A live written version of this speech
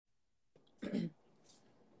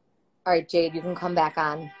All right, Jade, you can come back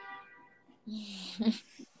on.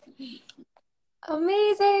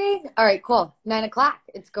 Amazing. All right, cool. 9 o'clock.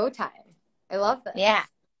 It's go time. I love this. Yeah.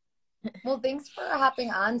 Well, thanks for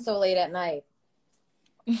hopping on so late at night.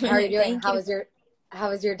 How are you doing? Thank you. How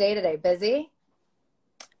was your day today? Busy?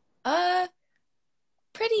 Uh,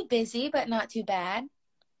 Pretty busy, but not too bad.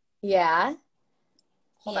 Yeah.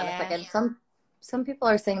 Hold on a Yeah. second. Some people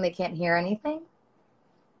are saying they can't hear anything.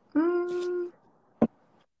 Mm.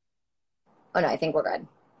 Oh no, I think we're good.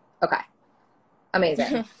 Okay.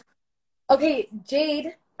 Amazing. Okay,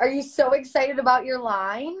 Jade, are you so excited about your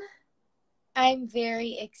line? I'm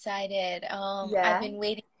very excited. I've Yeah. been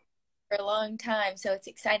waiting for a long time, so it's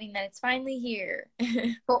exciting that it's finally here.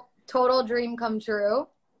 Total dream come true.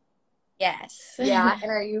 Yes. Yeah.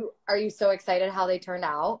 And are you so excited how they turned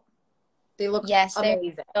out? They look Yes, they're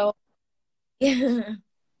amazing. so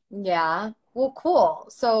Yeah. Well, cool.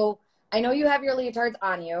 So I know you have your leotards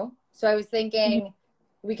on you. So I was thinking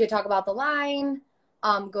we could talk about the line,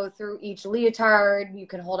 go through each leotard. You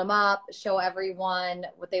can hold them up, show everyone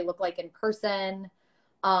what they look like in person.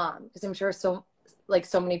 Because I'm sure so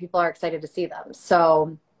many people are excited to see them.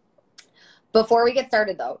 So before we get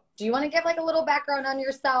started though, do you want to give like a little background on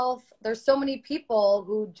yourself? There's so many people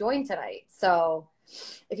who joined tonight. So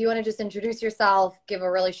if you want to just introduce yourself, give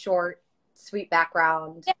a really short, sweet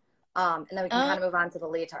background, and then we can kind of move on to the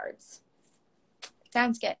leotards.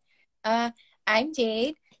 Sounds good. I'm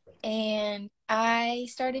Jade, and I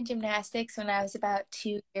started gymnastics when I was about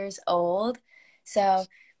 2 years old. So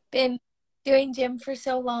been doing gym for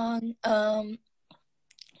so long.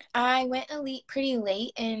 I went elite pretty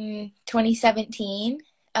late in 2017.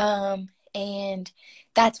 And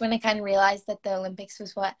that's when I kind of realized that the Olympics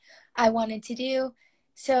was what I wanted to do.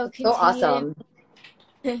 So That's so awesome.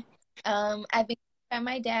 I've been by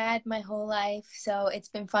my dad my whole life, so it's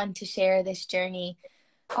been fun to share this journey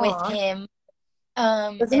with him.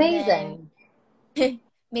 That's amazing. Then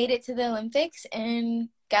made it to the Olympics and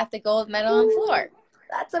got the gold medal on floor.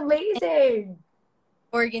 That's amazing.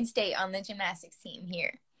 Oregon State on the gymnastics team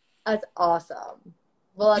here. That's awesome.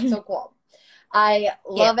 Well, that's so cool. I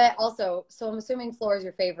love it also. So I'm assuming floor is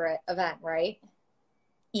your favorite event, right?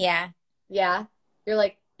 Yeah. Yeah. You're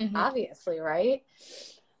like, obviously, right?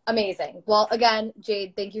 Amazing. Well, again,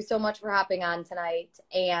 Jade, thank you so much for hopping on tonight.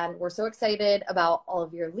 And we're so excited about all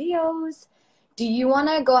of your Leos. Do you want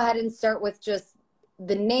to go ahead and start with just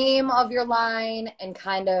the name of your line and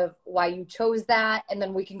kind of why you chose that? And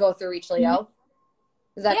then we can go through each Leo.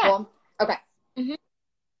 Is that cool? Okay.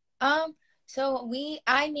 So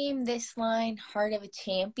I named this line Heart of a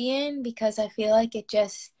Champion because I feel like it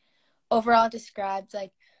just overall describes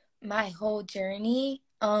like my whole journey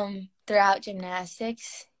throughout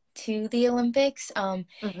gymnastics to the Olympics.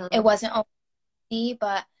 It wasn't always easy,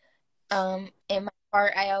 but in my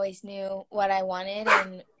heart I always knew what I wanted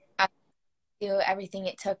and I do everything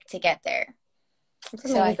it took to get there. That's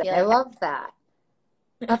amazing. I love that.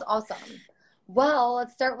 That's awesome. Well,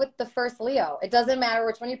 let's start with the first Leo. It doesn't matter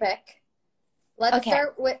which one you pick. Let's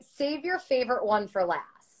start with save your favorite one for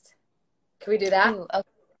last. Can we do that? Ooh, okay.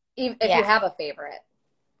 If you have a favorite.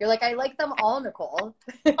 You're like, I like them all, Nicole.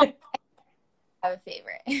 I have a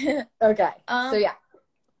favorite. Okay. So yeah.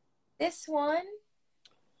 This one.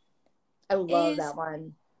 I love that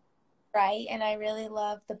one. Right, and I really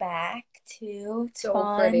love the back too. It's so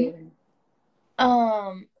fun. Pretty.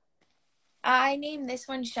 I named this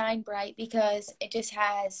one Shine Bright because it just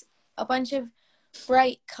has a bunch of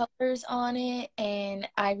bright colors on it, and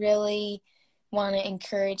I really want to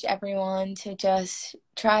encourage everyone to just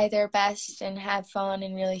try their best and have fun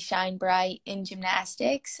and really shine bright in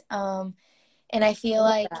gymnastics. And I feel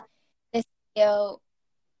like this video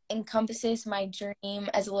encompasses my dream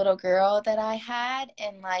as a little girl that I had,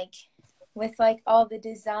 and like with like all the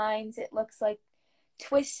designs, it looks like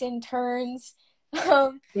twists and turns.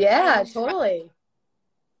 Yeah, totally.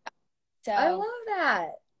 So I love that.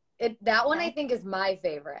 That one I think is my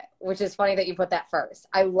favorite, which is funny that you put that first.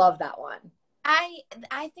 I love that one. I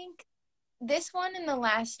think this one and the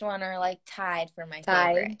last one are like tied for my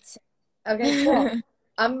favorites. Okay, cool.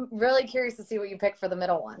 I'm really curious to see what you pick for the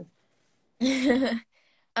middle one.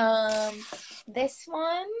 This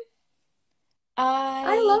one,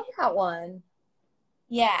 I love that one.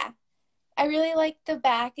 Yeah, I really like the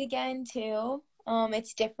back again too.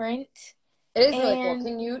 It's different. It is really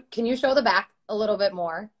cool. Can you show the back a little bit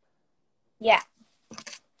more? Yeah.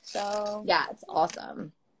 So yeah, it's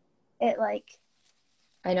awesome.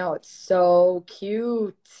 I know, it's so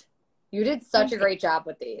cute. You did such a great job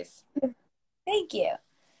with these. Thank you.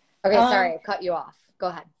 Okay, sorry, I cut you off. Go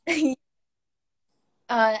ahead.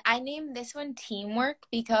 I named this one Teamwork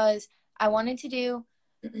because I wanted to do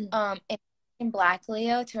in black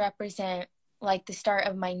Leo to represent like the start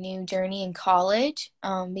of my new journey in college,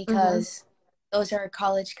 because those are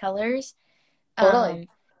college colors. Totally.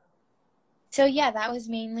 So yeah, that was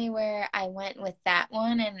mainly where I went with that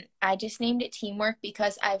one, and I just named it teamwork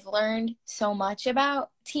because I've learned so much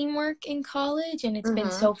about teamwork in college, and it's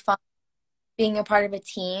been so fun being a part of a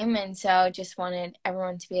team, and so just wanted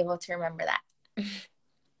everyone to be able to remember that.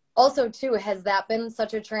 Also, too, has that been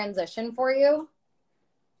such a transition for you?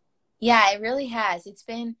 Yeah, it really has. It's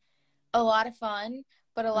been a lot of fun,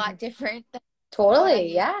 but a lot different than what I'm Totally,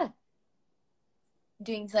 used yeah. to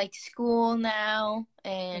doing, like school now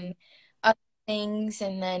and other things,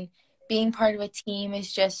 and then being part of a team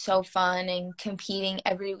is just so fun, and competing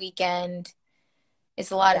every weekend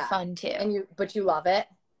is a lot of Yeah. fun too. But you love it?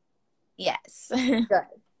 Yes. Good.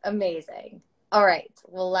 Amazing. All right.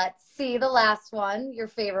 Well, let's see the last one, your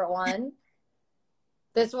favorite one.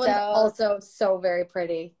 This one's also so very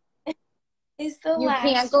pretty. Is the You last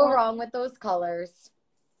can't go one. wrong with those colors.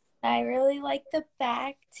 I really like the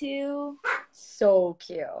back too. So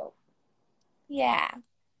cute. Yeah.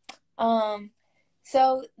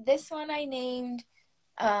 So this one I named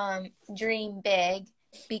Dream Big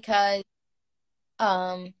because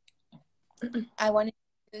I wanted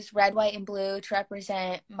to use red, white, and blue to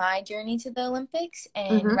represent my journey to the Olympics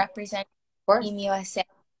and represent Team USA.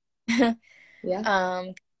 Yeah.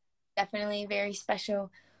 Definitely a very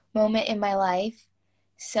special moment in my life.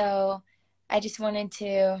 So I just wanted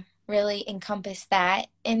to really encompass that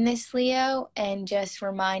in this Leo and just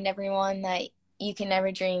remind everyone that you can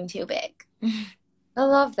never dream too big. I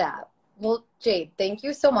love that. Well, Jade, thank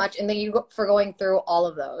you so much. And thank you for going through all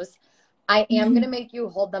of those. I am going to make you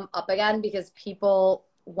hold them up again because people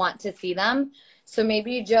want to see them. So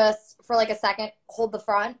maybe just for like a second, hold the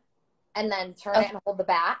front and then turn it and hold the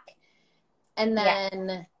back. And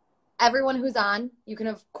then everyone who's on, you can,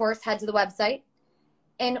 of course, head to the website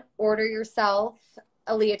and order yourself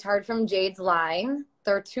a leotard from Jade's line.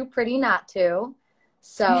 They're too pretty not to.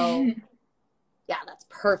 So, yeah, that's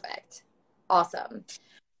perfect. Awesome.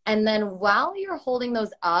 And then while you're holding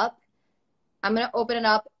those up, I'm going to open it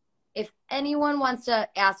up. If anyone wants to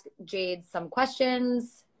ask Jade some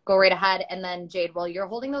questions, go right ahead. And then, Jade, while you're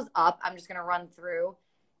holding those up, I'm just going to run through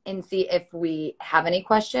and see if we have any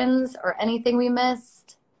questions or anything we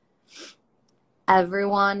missed.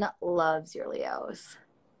 Everyone loves your Leos.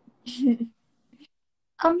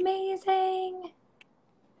 Amazing.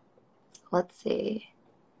 Let's see.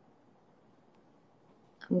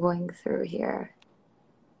 I'm going through here.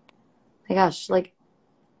 My gosh, like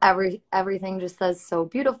everything just says so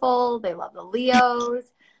beautiful. They love the Leos.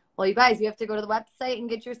 Well, you guys, you have to go to the website and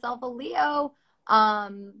get yourself a Leo.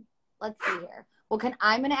 Let's see here. Well,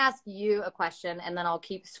 I'm going to ask you a question and then I'll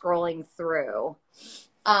keep scrolling through.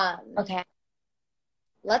 Okay.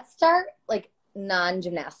 Let's start like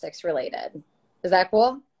non-gymnastics related. Is that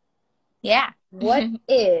cool? Yeah. What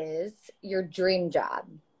is your dream job?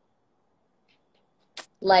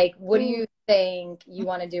 Like, what do you think you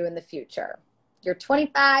want to do in the future? You're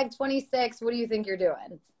 25, 26. What do you think you're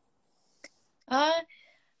doing?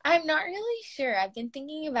 I'm not really sure. I've been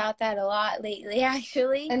thinking about that a lot lately,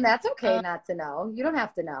 actually. And that's okay not to know. You don't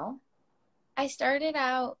have to know. I started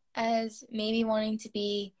out as maybe wanting to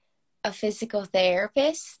be a physical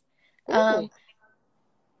therapist.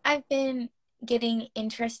 I've been getting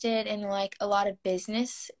interested in like a lot of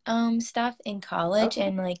business stuff in college,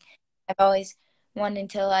 and like I've always wanted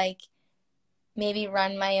to like maybe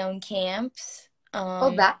run my own camps.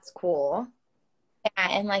 Oh, that's cool. Yeah,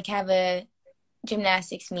 and like have a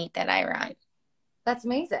gymnastics meet that I run. That's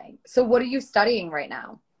amazing. So what are you studying right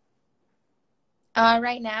now?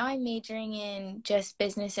 Right now I'm majoring in just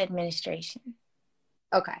business administration.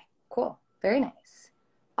 Okay, cool. Very nice.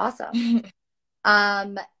 Awesome.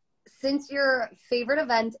 Since your favorite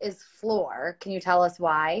event is floor, can you tell us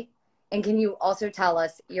why? And can you also tell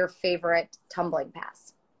us your favorite tumbling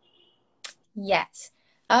pass? Yes.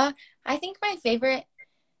 I think my favorite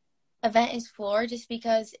event is floor just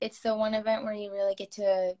because it's the one event where you really get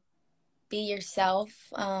to be yourself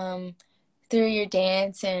through your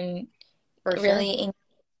dance and really engage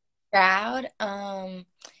the crowd.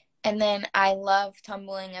 And then I love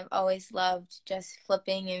tumbling. I've always loved just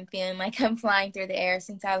flipping and feeling like I'm flying through the air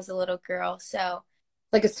since I was a little girl. So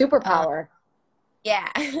like a superpower.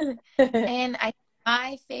 Yeah. And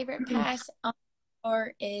my favorite pass on the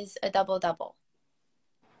floor is a double-double.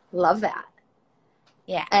 Love that.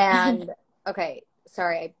 Yeah. And okay,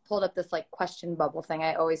 sorry, I pulled up this like question bubble thing.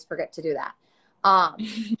 I always forget to do that.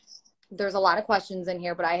 There's a lot of questions in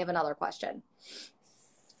here, but I have another question.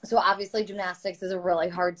 So obviously gymnastics is a really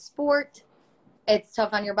hard sport. It's tough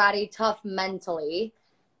on your body, tough mentally.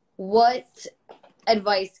 What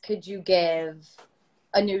advice could you give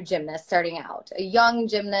a new gymnast starting out, a young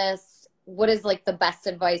gymnast? What is like the best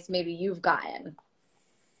advice maybe you've gotten?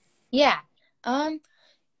 Yeah.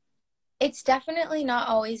 It's definitely not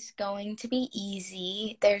always going to be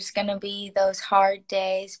easy. There's going to be those hard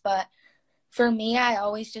days, but for me, I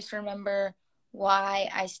always just remember why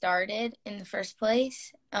I started in the first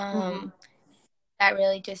place. Mm-hmm. That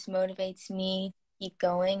really just motivates me to keep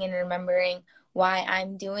going and remembering why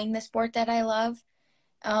I'm doing the sport that I love.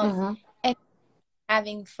 Mm-hmm. And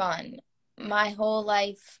having fun. My whole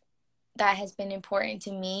life, that has been important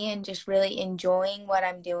to me, and just really enjoying what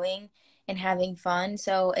I'm doing and having fun.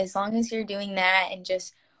 So as long as you're doing that and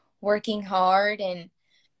just working hard, and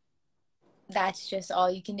that's just all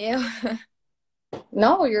you can do.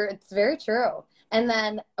 No, it's very true. And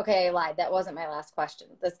then, okay, I lied. That wasn't my last question.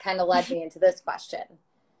 This kind of led me into this question.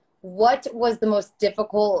 What was the most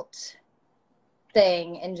difficult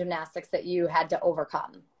thing in gymnastics that you had to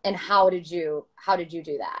overcome? And how did you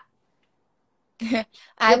do that?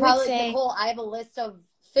 I You're would probably like, say Nicole, I have a list of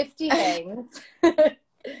 50 things. But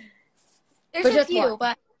there's a just few, one.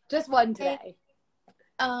 but Just one today.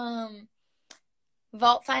 um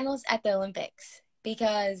vault finals at the Olympics,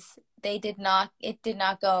 because it did not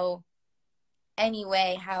go any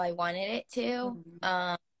way how I wanted it to.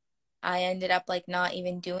 Mhm. I ended up like not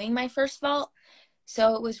even doing my first vault.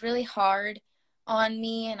 So it was really hard on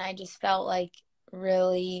me, and I just felt like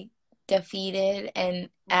really defeated and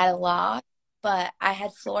at a loss. But I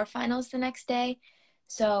had floor finals the next day.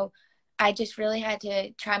 So I just really had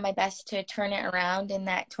to try my best to turn it around in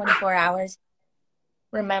that 24 hours.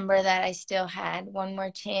 Remember that I still had one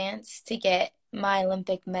more chance to get my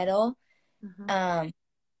Olympic medal. Mhm. Um,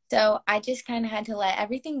 so I just kind of had to let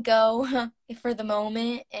everything go for the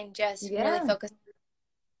moment and just really Yeah, focus on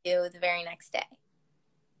you the very next day.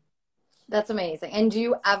 that's amazing. And do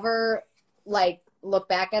you ever like look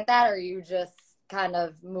back at that, or you just kind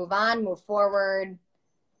of move on, move forward,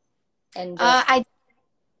 and just I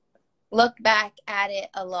look back at it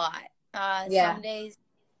a lot. yeah. Some days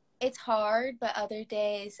it's hard, but other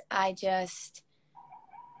days I just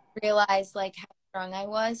realize like how strong I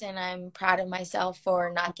was, and I'm proud of myself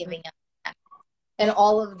for not giving up. And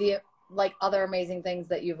all of the like other amazing things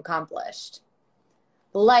that you've accomplished,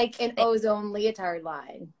 like an OZONE leotard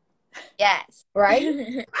line, Yes. right?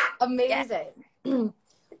 Yes. Amazing.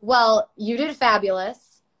 Well, you did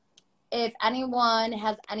fabulous. If anyone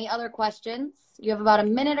has any other questions, you have about a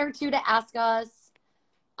minute or two to ask us.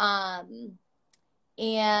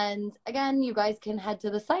 And again, you guys can head to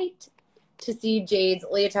the site to see Jade's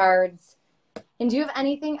leotards. And do you have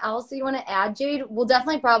anything else that you want to add, Jade? We'll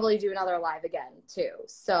definitely probably do another live again, too.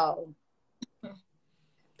 So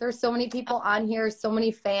there's so many people on here, so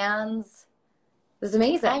many fans. This is I'm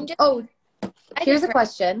amazing. just Oh, excited here's a for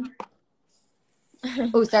question.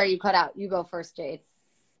 Oh, sorry, you cut out. You go first, Jade.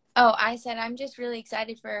 Oh, I said I'm just really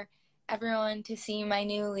excited for everyone to see my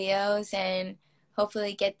new Leos and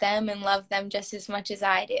hopefully get them and love them just as much as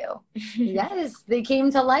I do. Yes, they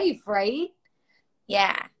came to life, right?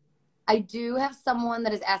 Yeah. I do have someone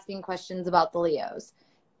that is asking questions about the Leos.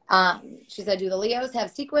 She said, do the Leos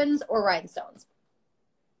have sequins or rhinestones?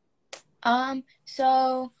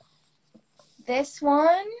 So this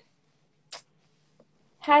one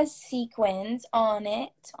has sequins on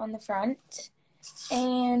it on the front,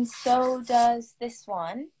 and so does this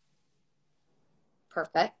one.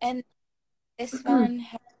 Perfect. And this one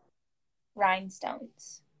has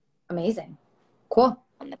rhinestones Amazing. Cool.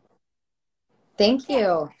 on the Thank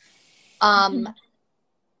yeah. you.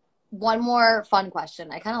 One more fun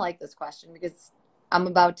question. I kind of like this question because I'm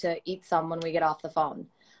about to eat some when we get off the phone.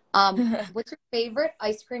 What's your favorite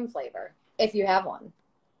ice cream flavor, if you have one?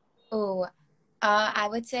 Oh, I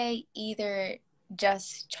would say either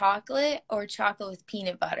just chocolate or chocolate with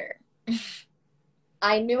peanut butter.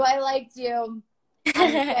 I knew I liked you.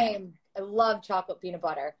 I'm the same. I love chocolate peanut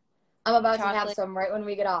butter. I'm about to have Chocolate. some right when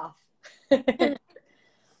we get off.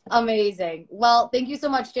 Amazing. Well, thank you so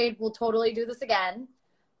much, Jade. We'll totally do this again.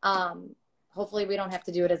 Hopefully we don't have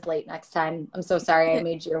to do it as late next time. I'm so sorry I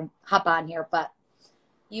made you hop on here, but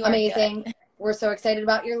You are amazing. good. We're so excited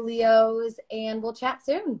about your Leos, and we'll chat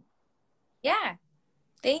soon. Yeah.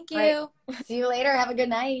 Thank All right. you. See you later. Have a good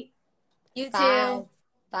night. You Bye. too.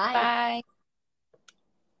 Bye. Bye.